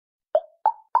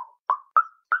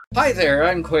Hi there,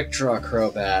 I'm Quickdraw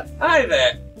Crobat. Hi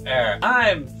there,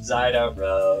 I'm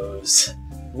Zidarose.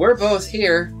 We're both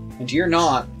here, and you're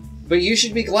not. But you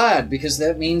should be glad, because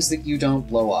that means that you don't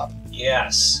blow up.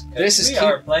 Yes, This we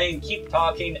are playing Keep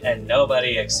Talking and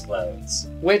nobody explodes.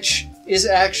 Which is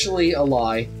actually a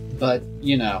lie, but,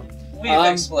 you know. We've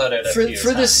exploded a few times.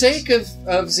 For the sake of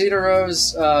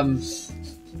Zidarose,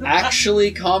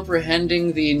 actually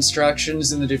comprehending the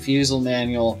instructions in the Defusal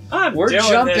manual, we're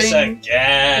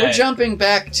jumping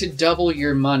back to double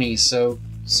your money, so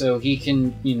he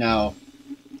can, you know,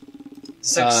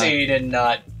 succeed and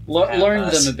not learn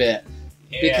them a bit.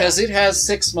 Yeah. Because it has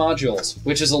 6 modules,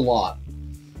 which is a lot.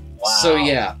 Wow. So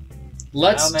yeah,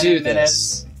 let's do this.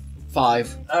 Minutes?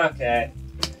 5. Okay.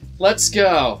 Let's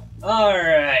go.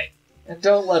 Alright. And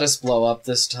don't let us blow up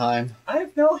this time. I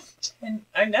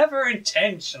never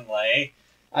intentionally.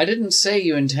 I didn't say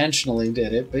you intentionally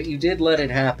did it, but you did let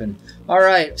it happen.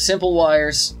 Alright, simple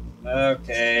wires.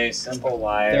 Okay, simple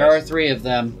wires. There are 3 of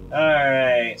them.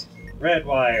 Alright. Red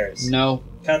wires. No.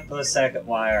 Cut the second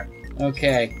wire.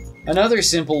 Okay. Another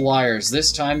simple wires.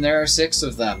 This time there are 6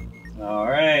 of them.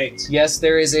 Alright. Yes,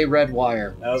 there is a red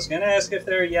wire. I was gonna ask if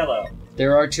they're yellow.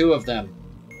 There are 2 of them.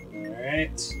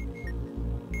 Alright.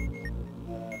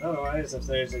 Otherwise, if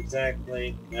there's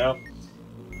exactly... No.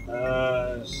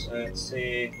 Let's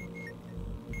see.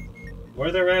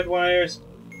 Were there red wires?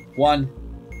 1.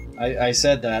 I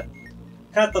said that.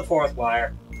 Cut the 4th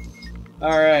wire.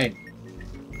 Alright.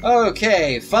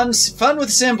 Okay, fun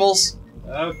with symbols.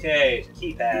 Okay,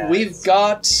 keypads. We've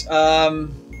got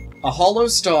a hollow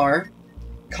star,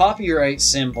 copyright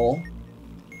symbol,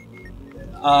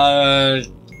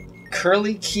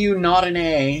 curly Q not an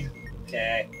A,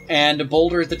 okay, and a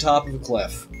boulder at the top of a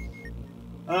cliff.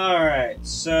 Alright,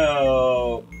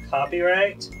 so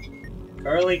copyright,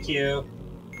 curly Q.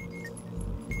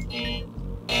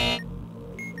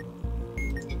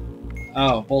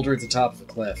 Oh, boulder at the top of a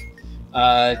cliff.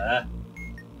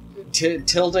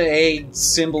 Tilde A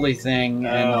symbol-y thing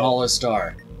and a hollow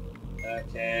star.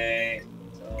 Okay.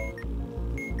 So...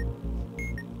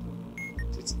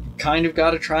 It's kind of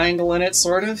got a triangle in it,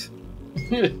 sort of.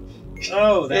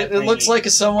 Oh, that it looks like a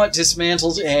somewhat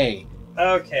dismantled A.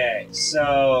 Okay,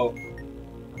 so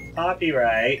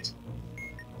copyright,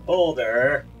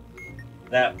 boulder,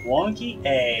 that wonky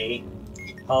A,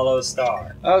 hollow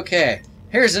star. Okay,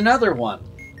 here's another one.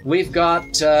 We've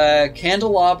got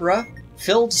candelabra,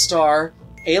 filled star,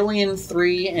 alien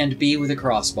 3, and B with a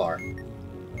crossbar.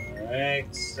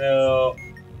 Alright, so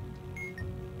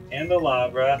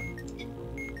candelabra,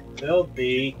 filled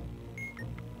B.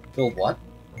 Filled what?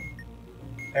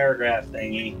 Paragraph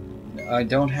thingy. I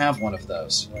don't have one of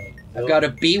those. Wait, I've got a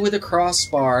B with a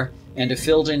crossbar and a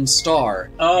filled-in star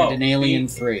and an alien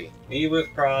 3. B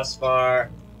with crossbar,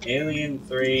 alien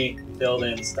 3,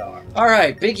 filled-in star.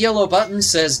 Alright, big yellow button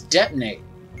says detonate.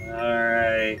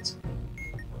 Alright.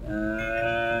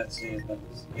 Let's see,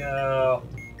 let's go.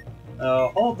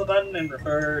 Hold the button and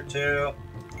refer to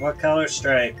what color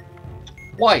stripe?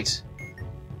 White.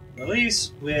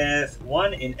 Release with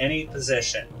 1 in any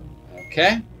position.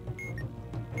 Okay.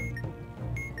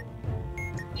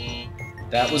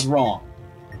 That was wrong.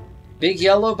 Big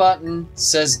yellow button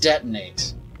says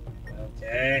detonate.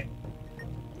 Okay.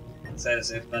 It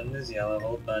says if button is yellow,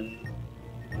 hold button,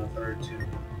 refer to...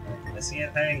 Am I missing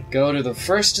anything? Go to the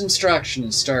first instruction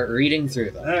and start reading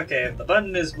through them. Okay, if the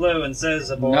button is blue and says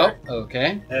abort... Nope,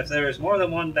 okay. If there is more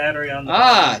than 1 battery on the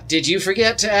button... did you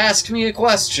forget to ask me a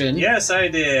question? Yes, I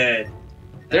did.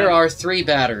 There are 3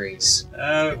 batteries.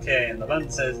 Okay, and the button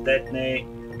says detonate,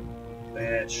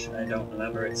 which I don't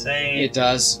remember it saying. It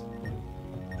does.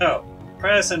 Oh,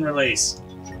 press and release.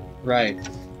 Right.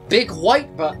 Big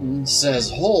white button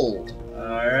says hold.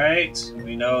 Alright,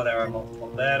 we know there are multiple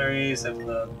batteries. If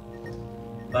the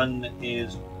button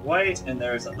is white and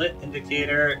there's a lit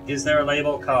indicator, is there a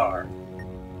label car?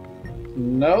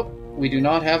 Nope, we do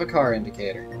not have a car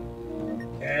indicator.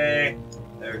 Okay,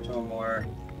 there are 2 more.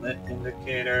 Lit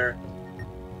indicator.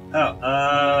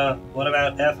 Oh, what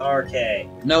about FRK?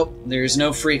 Nope, there's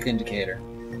no freak indicator.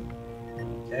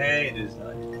 Okay, it is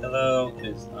not yellow, it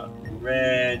is not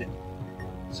red.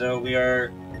 So we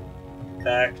are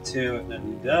back to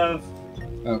gov.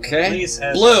 Okay. Please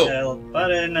has blue. Held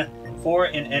button 4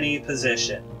 in any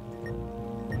position.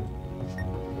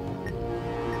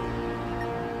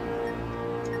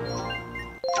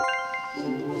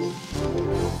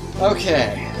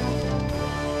 Okay.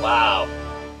 Wow.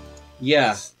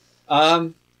 Yeah.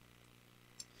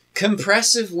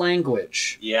 Compressive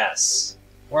language. Yes.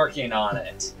 Working on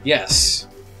it. Yes.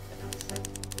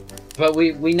 But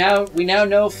we now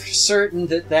know for certain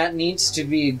that needs to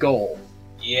be a goal.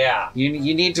 Yeah.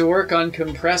 You need to work on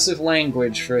compressive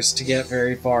language for us to get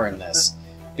very far in this.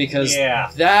 Because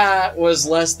that was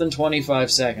less than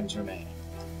 25 seconds remaining.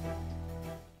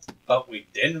 But we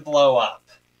didn't blow up.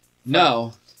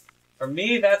 No. For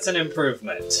me, that's an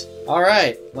improvement.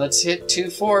 Alright, let's hit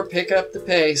 2-4, pick up the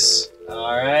pace.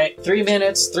 Alright. 3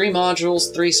 minutes, 3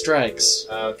 modules, 3 strikes.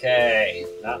 Okay,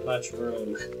 not much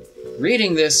room.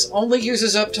 Reading this only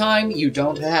uses up time you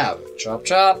don't have. Chop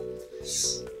chop.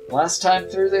 Last time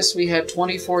through this, we had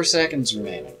 24 seconds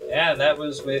remaining. Yeah, that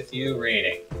was with you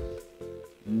reading.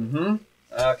 Mm-hmm.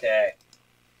 Okay.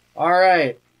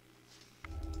 Alright.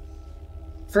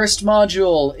 First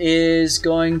module is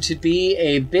going to be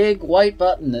a big white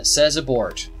button that says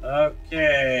abort.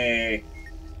 Okay.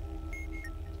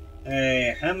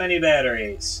 Hey, how many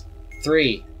batteries?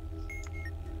 3.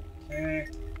 Okay.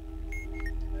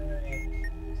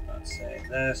 Let's save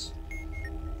this.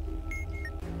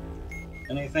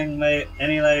 Anything,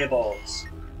 any labels?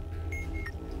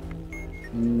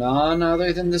 None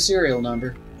other than the serial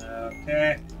number.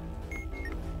 Okay.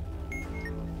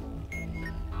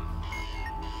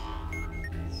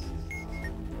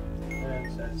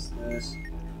 That says this.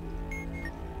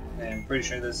 Okay, I'm pretty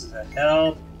sure this is a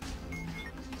held.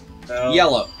 So,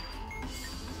 Yellow.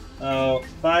 Oh,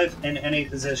 5 in any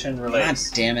position God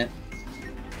release. damn it.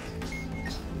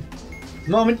 The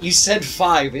moment you said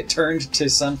 5, it turned to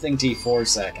something T4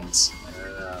 seconds.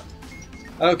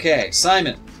 Okay,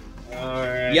 Simon.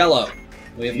 Alright. Yellow.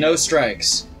 We have no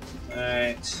strikes.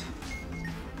 Alright.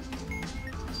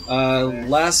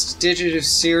 Last digit of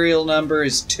serial number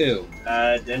is 2.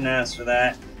 Didn't ask for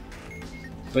that.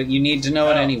 But you need to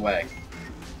know it anyway.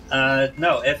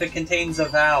 No, if it contains a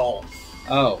vowel.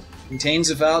 Oh. Contains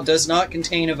a vowel, does not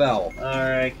contain a vowel.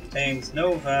 Alright, contains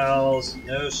no vowels,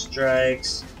 no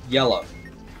strikes. Yellow.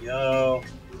 Yellow.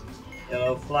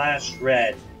 Yellow flash,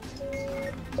 red.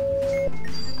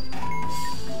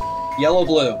 Yellow,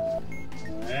 blue.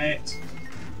 Alright.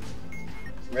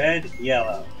 Red,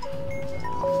 yellow.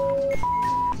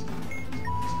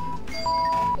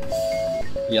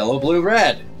 Yellow, blue,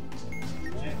 red.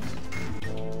 Alright.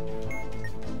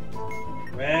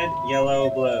 Red, yellow,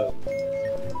 blue.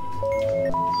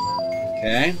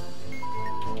 Okay.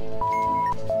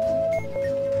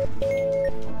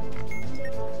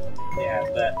 Yeah,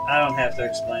 but I don't have to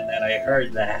explain that. I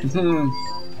heard that.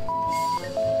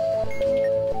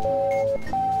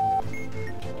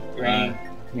 Green.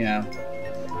 Yeah.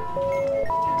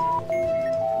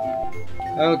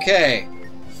 Okay.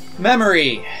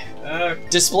 Memory.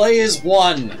 Display is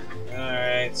 1.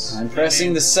 Alright. I'm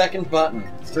pressing the second button.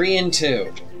 3 and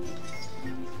 2.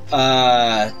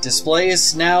 Display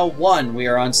is now 1. We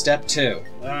are on step 2.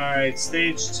 Alright,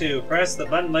 stage 2. Press the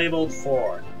button labeled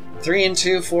 4. 3 and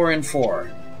 2, 4 and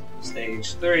 4.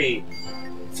 Stage 3.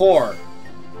 4.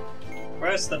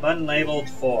 Press the button labeled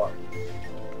 4.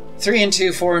 3 and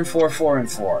 2, 4 and 4, 4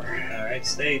 and 4. Alright,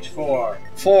 stage 4.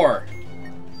 4.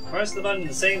 Press the button in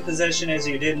the same position as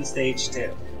you did in stage 2.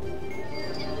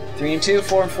 3 and 2,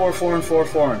 4 and 4, 4 and 4,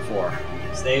 4 and 4.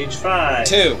 Stage 5.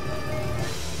 2.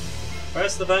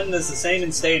 Press the button as the same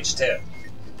in stage 2.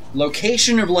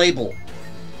 Location of label.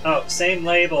 Oh, same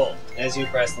label as you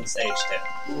pressed in stage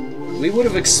 2. We would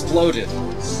have exploded.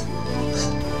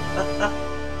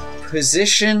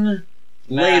 Position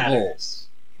label. Matters.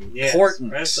 Yes,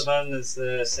 Important. press the button as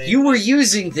the same. You were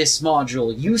using this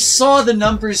module. You saw the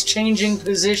numbers changing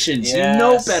positions. Yes. You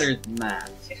know better than that.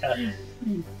 Yeah.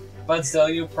 But still,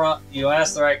 you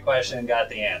asked the right question and got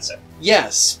the answer.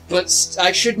 Yes, but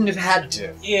I shouldn't have had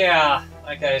to. Yeah,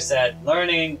 like I said,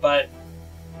 learning, but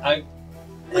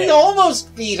We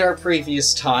almost beat our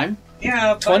previous time.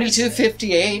 Yeah,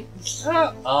 22:58.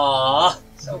 Aw,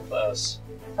 so close.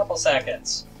 Couple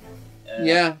seconds.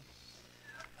 Yeah.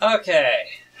 Okay.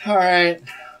 All right.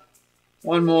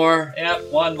 One more.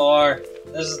 Yep, one more.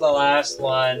 This is the last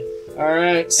one. All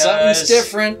right. Something's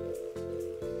different.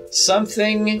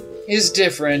 Something is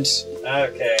different.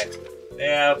 Okay.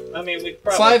 Yeah, I mean, we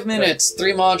probably 5 minutes,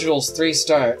 3 modules, 3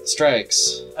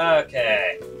 strikes.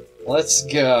 Okay. Let's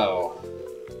go.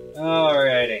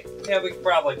 Alrighty. Yeah, we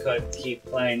probably could keep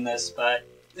playing this, but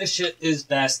this shit is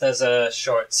best as a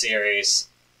short series,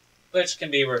 which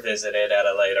can be revisited at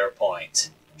a later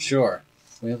point. Sure.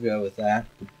 We'll go with that.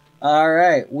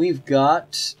 Alright, we've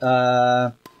got,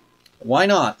 why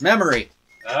not? Memory.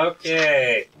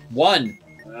 Okay. 1.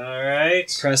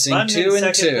 Alright. Pressing Button 2 in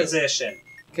and second 2. Position.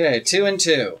 Okay, 2 and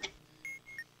 2.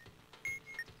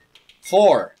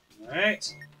 4.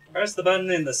 Alright. Press the button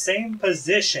in the same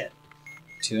position.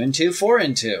 2 and 2, 4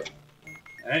 and 2.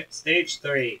 Alright, stage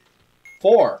 3.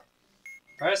 4.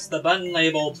 Press the button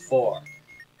labeled 4.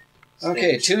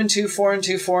 Okay, 2 and 2, 4 and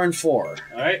 2, 4 and 4.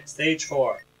 Alright, stage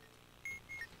 4.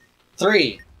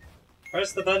 3.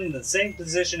 Press the button in the same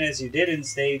position as you did in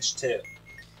stage 2.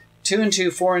 2 and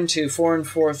 2, 4 and 2, 4 and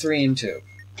 4, 3 and 2.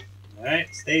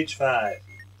 Alright, stage 5.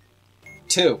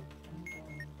 2.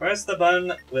 Press the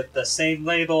button with the same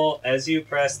label as you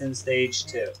pressed in stage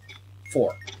 2.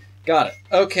 4. Got it.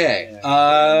 Okay.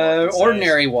 Yeah,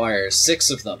 ordinary wires, 6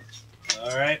 of them.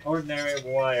 Alright, ordinary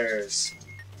wires.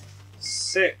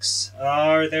 6.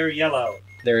 Are they yellow?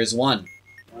 There is 1.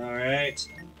 Alright.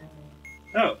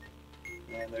 Oh.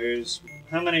 And there's...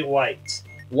 How many white?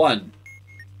 1.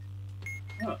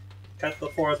 Oh. Cut the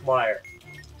 4th wire.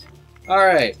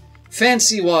 Alright.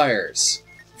 Fancy wires.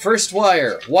 First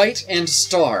wire, white and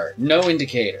star, no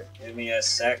indicator. Give me a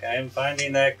sec. I am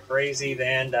finding that crazy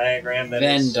Venn diagram that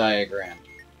Venn diagram.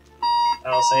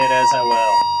 I'll say it as I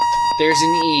will. There's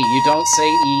an E. You don't say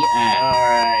E and.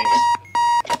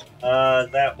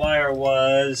 Alright. That wire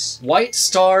was... White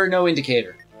star, no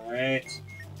indicator. Alright.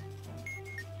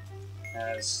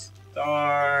 Has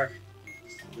star.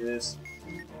 This.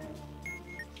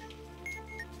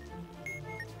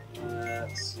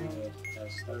 Let's see.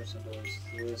 Has star symbols.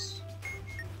 This.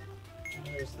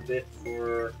 There's the bit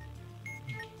for...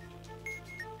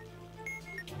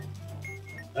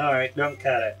 Alright, don't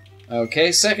cut it.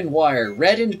 Okay, second wire,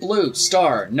 red and blue,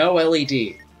 star, no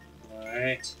LED.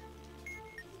 Alright.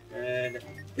 Red.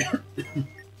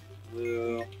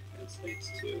 Blue. That's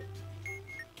leads to.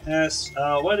 Yes.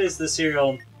 What is the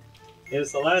serial?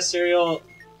 Is the last serial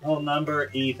number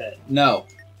even? No.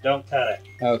 Don't cut it.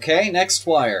 Okay, next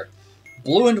wire.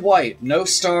 Blue and white, no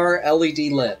star,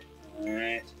 LED lit.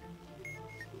 Alright.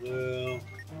 Blue.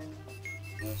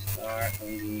 No star.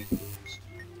 LED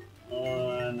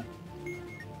on.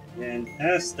 And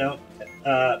S, don't.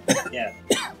 Yeah.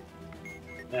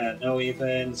 No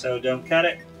even, so don't cut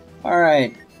it.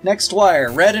 Alright, next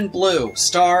wire, red and blue,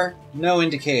 star, no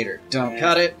indicator. Don't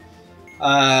cut it.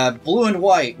 Blue and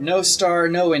white, no star,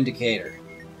 no indicator.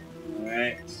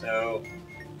 Alright, so.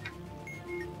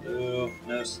 Blue,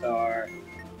 no star.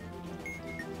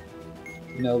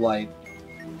 No light.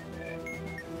 Okay.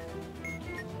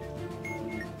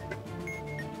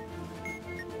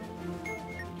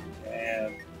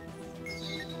 And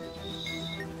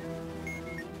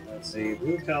let's see,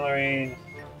 blue coloring.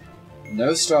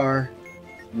 No star,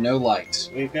 no light.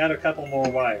 We've got a couple more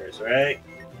wires, right?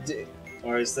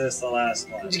 Or is this the last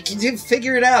one? You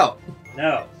figure it out.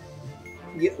 No.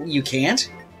 You can't?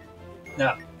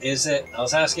 No. Is it? I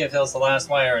was asking if it was the last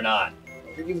wire or not.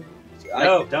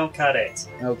 No, don't cut it.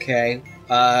 Okay.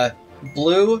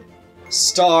 Blue,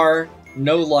 star,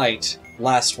 no light,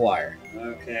 last wire.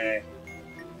 Okay.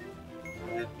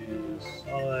 That is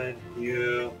solid.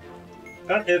 You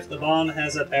cut if the bond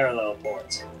has a parallel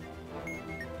port.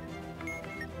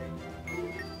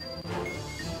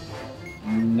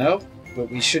 Nope, but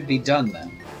we should be done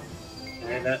then.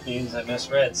 Okay, that means I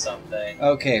misread something.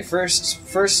 Okay,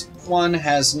 first one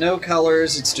has no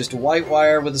colors, it's just a white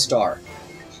wire with a star.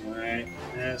 Alright,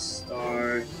 S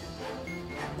star.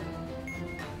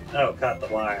 Oh, cut the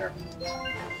wire.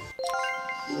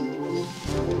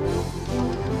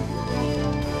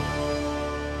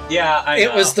 Yeah, I know.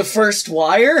 It was the first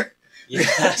wire?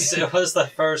 Yes, it was the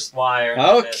first wire.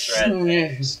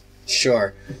 Okay.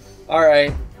 Sure.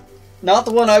 Alright. Not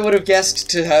the one I would have guessed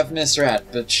to have misread,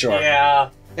 but sure. Yeah.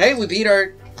 Hey, we beat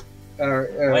our...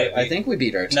 Wait, I think we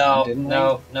beat our team, didn't we?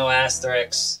 No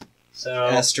asterisks. So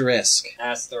Asterisk.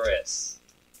 Asterisk.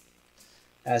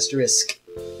 Asterisk.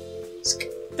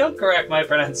 Don't correct my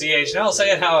pronunciation. I'll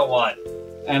say it how I want.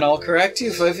 And I'll correct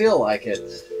you if I feel like it.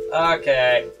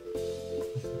 Okay.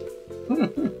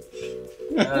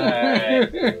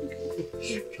 Alright.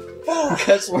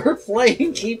 Because we're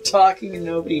playing Keep Talking and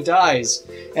Nobody Dies.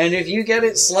 And if you get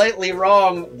it slightly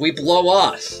wrong, we blow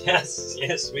up.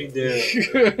 Yes, we do.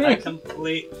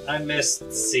 I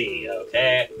missed C,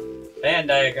 okay? Venn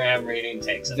diagram reading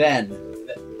takes a Venn.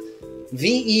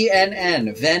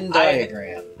 V-E-N-N. Venn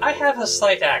diagram. I have a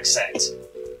slight accent.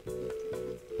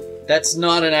 That's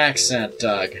not an accent,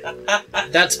 Doug.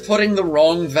 That's putting the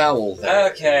wrong vowel there.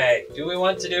 Okay, do we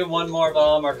want to do one more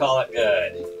bomb or call it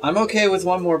good? I'm okay with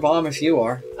one more bomb if you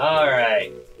are.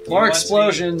 Alright. More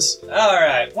explosions.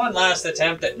 Alright, one last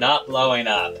attempt at not blowing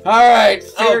up. Alright,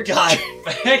 oh god.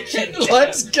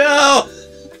 Let's go!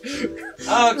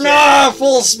 Okay. No,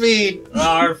 full speed!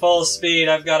 Our full speed,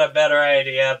 I've got a better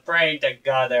idea. Pray to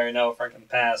God there are no freaking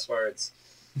passwords.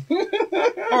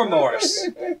 Or Morse.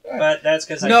 But that's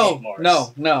because I hate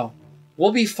Morse. No.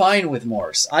 We'll be fine with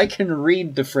Morse. I can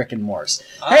read the frickin' Morse.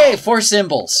 Oh. Hey, 4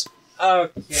 symbols.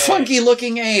 Okay. Funky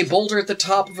looking A, boulder at the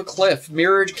top of a cliff,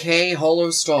 mirrored K,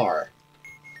 hollow star.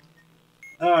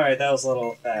 Alright, that was a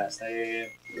little fast.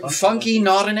 Funky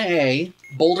not an A,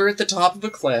 boulder at the top of a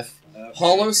cliff, Okay.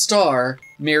 hollow star,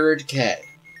 mirrored K.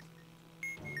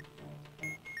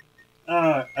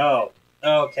 Oh.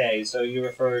 Okay, so you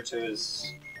refer to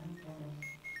as...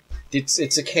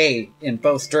 It's a K in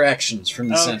both directions from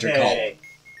the center column.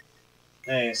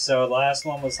 Hey, so the last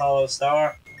one was hollow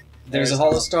star? There's a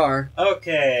hollow star.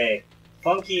 Okay.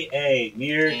 Funky A,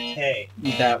 mirrored K.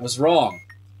 That was wrong.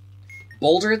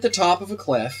 Boulder at the top of a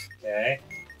cliff. Okay.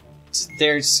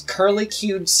 There's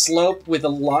curly-cued slope with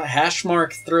a hash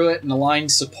mark through it and a line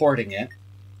supporting it.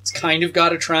 It's kind of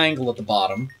got a triangle at the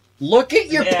bottom. Look at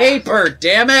your paper,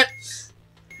 damn it!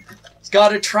 It's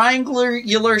got a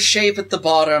triangular shape at the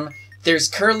bottom. There's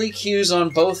curly cues on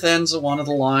both ends of one of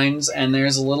the lines, and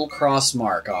there's a little cross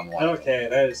mark on one. Okay,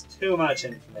 that is too much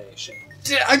information.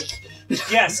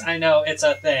 Yes, I know, it's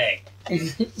a thing.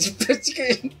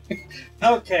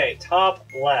 Okay, top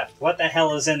left. What the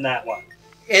hell is in that one?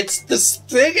 It's the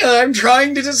thing I'm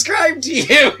trying to describe to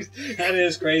you! That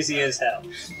is crazy as hell.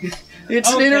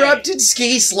 It's an interrupted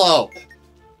ski slope.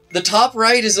 The top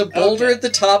right is a boulder at the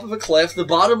top of a cliff, the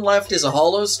bottom left is a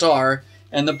hollow star,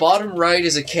 and the bottom right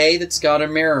is a K that's got a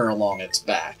mirror along its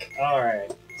back.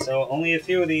 Alright, so only a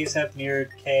few of these have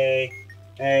mirrored K.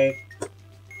 Hey.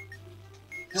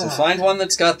 So find one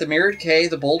that's got the mirrored K,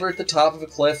 the boulder at the top of a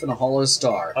cliff, and a hollow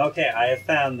star. Okay, I have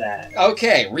found that.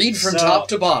 Okay, read from top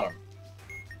to bottom.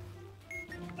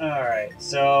 Alright,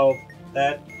 so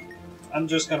that... I'm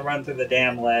just gonna run through the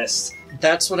damn list.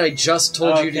 That's what I just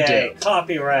told you to do.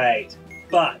 Copyright.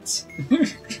 But.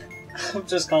 I'm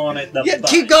just calling it the but.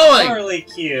 Keep going! Curly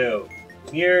Q.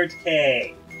 Mirrored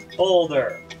K.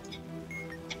 Boulder.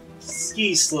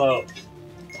 Ski slope.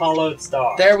 Hollowed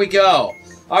star. There we go.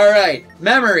 Alright,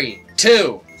 memory,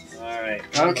 2. Alright.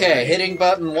 Okay, hitting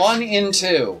button 1 in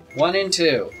 2. 1 in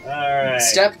 2. Alright.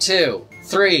 Step 2.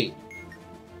 3.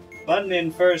 Button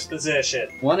in first position.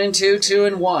 1 in 2, 2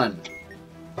 in 1.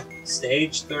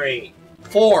 Stage 3.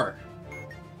 4.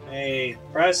 Hey,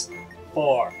 press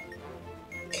 4.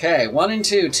 Okay, 1 in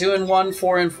 2, 2 in 1,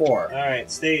 4 in 4. Alright,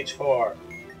 stage 4.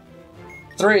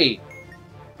 3.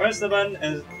 Press the button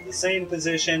in the same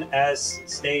position as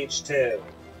stage 2.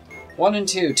 1 in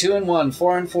 2, 2 in 1,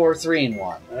 4 in 4, 3 in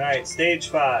 1. Alright, stage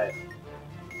 5.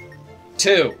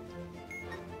 2.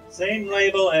 Same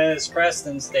label as pressed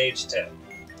in stage 2.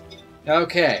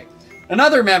 Okay.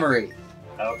 Another memory.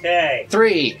 Okay.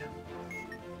 3.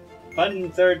 Button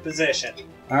in third position.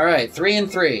 Alright, 3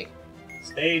 and 3.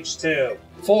 Stage 2.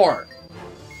 4.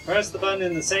 Press the button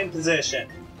in the same position.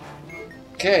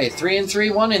 Okay, 3 and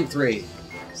 3, 1 and 3.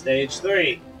 Stage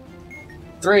 3.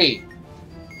 3.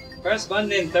 Press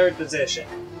button in third position.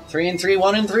 3 and 3,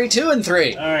 1 and 3, 2 and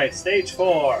 3. Alright, stage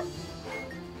 4.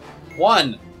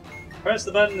 1. Press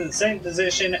the button in the same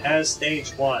position as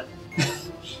stage 1.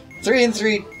 3 and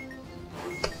 3.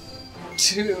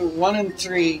 2, 1 and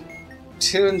 3.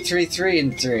 2 and 3, 3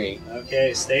 and 3.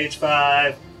 Okay, stage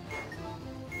 5.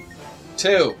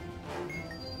 2.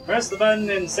 Press the button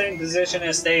in the same position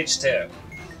as stage 2.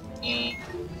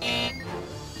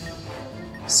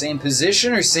 Same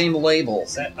position or same label?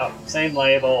 Same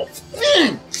label.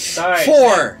 Sorry.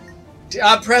 4.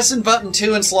 Pressing button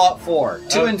 2 in slot 4.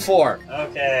 2 and 4.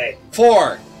 Okay.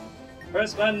 4.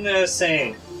 Press button the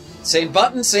same. Same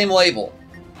button, same label.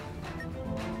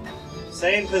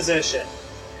 Same position.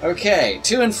 Okay,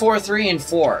 2 and 4, 3 and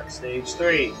 4. Stage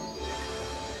 3.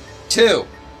 2.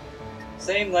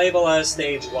 Same label as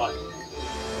stage 1.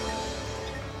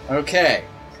 Okay.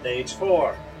 Stage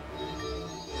 4.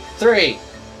 3.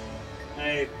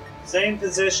 Same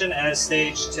position as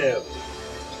stage 2.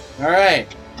 Alright.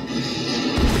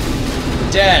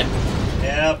 Dead.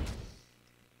 Yep.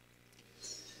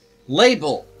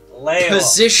 Label. Label.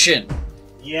 Position.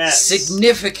 Yes.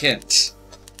 Significant.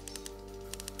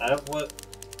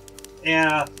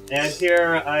 Yeah, and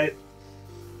here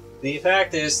the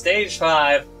fact is, stage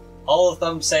 5, all of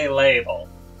them say label.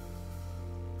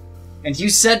 And you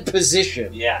said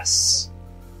position. Yes.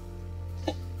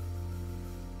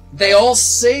 They all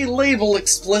say label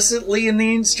explicitly in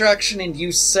the instruction, and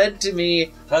you said to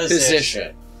me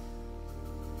position.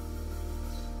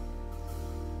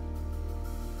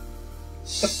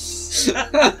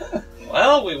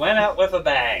 Well, we went out with a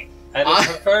bang. I'd have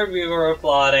preferred we were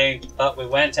applauding, but we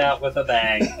went out with a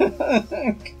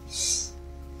bang.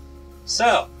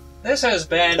 So, this has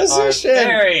been our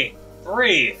very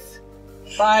brief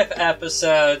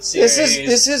 5-episode series.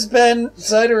 This has been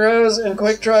Zidarose and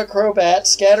Quickdraw Crobat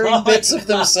scattering bits of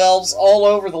themselves all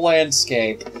over the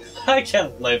landscape. I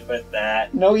can live with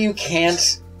that. No, you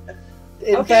can't.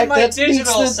 In Okay, fact, my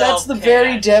digital that's self the can.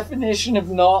 very definition of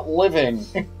not living.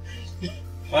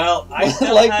 Well, I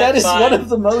still like, had that is fun one of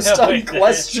the most doing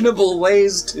unquestionable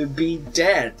ways to be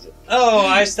dead. this. Oh,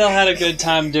 I still had a good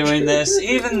time doing this,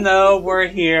 even though we're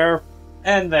here,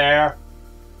 and there,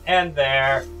 and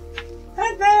there,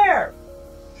 and there.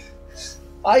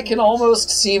 I can almost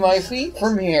see my feet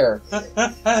from here.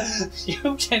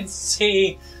 You can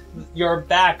see your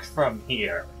back from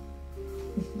here.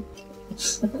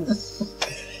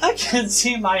 I can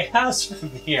see my house from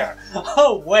here.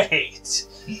 Oh, wait.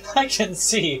 I can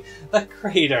see the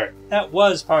crater that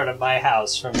was part of my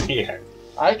house from here.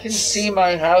 I can see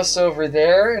my house over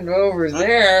there, and over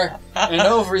there, and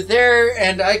over there,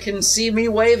 and I can see me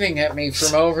waving at me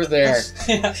from over there.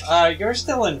 You're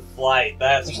still in flight,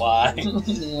 that's why.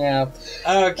 Yeah.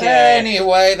 Okay.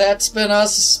 Anyway, that's been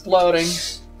us exploding.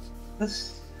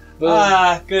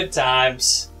 Good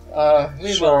times.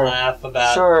 We Sure. will laugh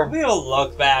about Sure. We will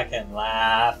look back and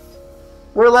laugh.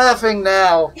 We're laughing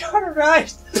now, You're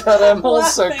right. but I'm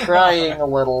also laughing. crying a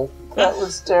little. That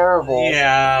was terrible.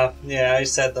 Yeah, I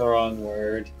said the wrong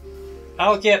word.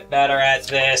 I'll get better at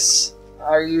this.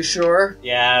 Are you sure?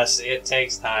 Yes, it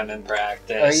takes time and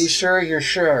practice. Are you sure you're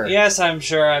sure? Yes, I'm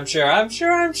sure, because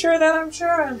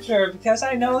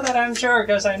I know that I'm sure,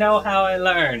 because I know how I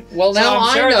learn. Well, So now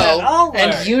I'm sure that I'll I know, learn.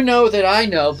 and you know that I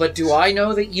know, but do I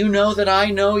know that you know that I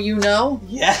know you know?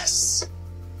 Yes.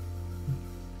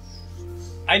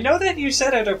 I know that you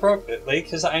said it appropriately,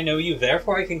 because I know you,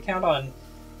 therefore I can count on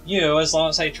you, as long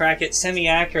as I track it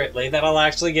semi-accurately, that I'll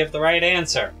actually give the right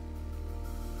answer.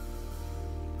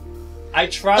 I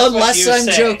trust what you Unless I'm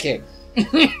say. joking.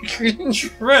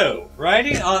 True.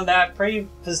 Writing on that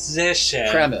preposition.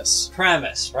 Premise.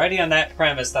 Writing on that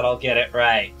premise that I'll get it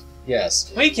right.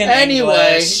 Yes. We can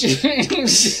Anyway,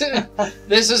 English.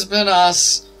 this has been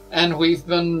us, and we've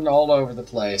been all over the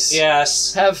place.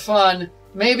 Yes. Have fun.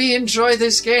 Maybe enjoy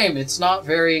this game. It's not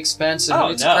very expensive. Oh,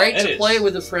 and it's no, great it to is. play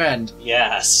with a friend.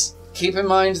 Yes. Keep in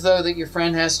mind, though, that your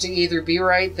friend has to either be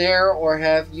right there or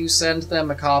have you send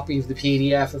them a copy of the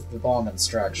PDF of the bomb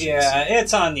instructions. Yeah,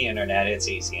 it's on the internet. It's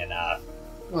easy enough.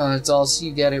 Well, it's also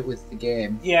you get it with the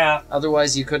game. Yeah.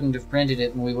 Otherwise, you couldn't have printed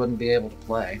it and we wouldn't be able to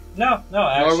play. No, Nor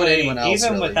actually, would anyone else,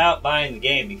 even really. without buying the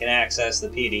game, you can access the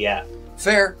PDF.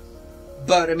 Fair.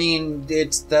 But, I mean,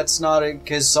 that's not it,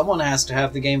 because someone has to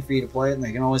have the game for you to play it, and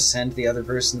they can always send the other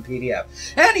person the PDF.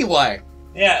 Anyway!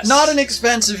 Yes. Not an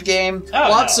expensive game. Oh,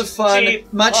 lots no. of fun.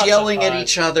 Cheap, Much lots of yelling at fun.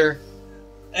 each other.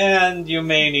 And you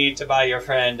may need to buy your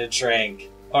friend a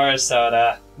drink, or a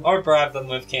soda, or bribe them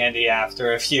with candy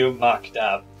after a few mucked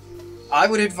up. I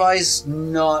would advise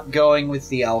not going with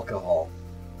the alcohol.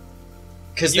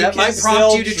 Because You that can might prompt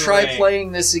still you to try drink.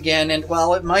 playing this again, and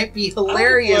while it might be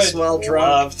hilarious I would while drunk,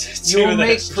 love to you will do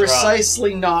make this drunk.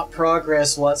 precisely not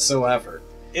progress whatsoever.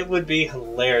 It would be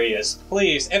hilarious.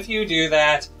 Please, if you do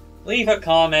that, leave a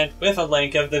comment with a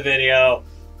link of the video.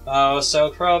 Oh,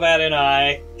 so Crobat and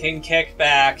I can kick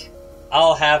back.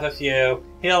 I'll have a few,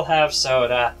 he'll have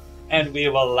soda, and we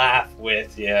will laugh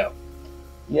with you.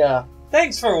 Yeah,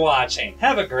 Thanks for watching.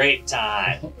 Have a great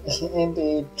time.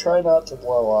 indeed. Try not to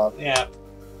blow up. Yeah.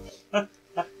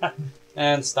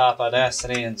 And stop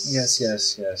Audacity and...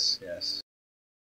 Yes.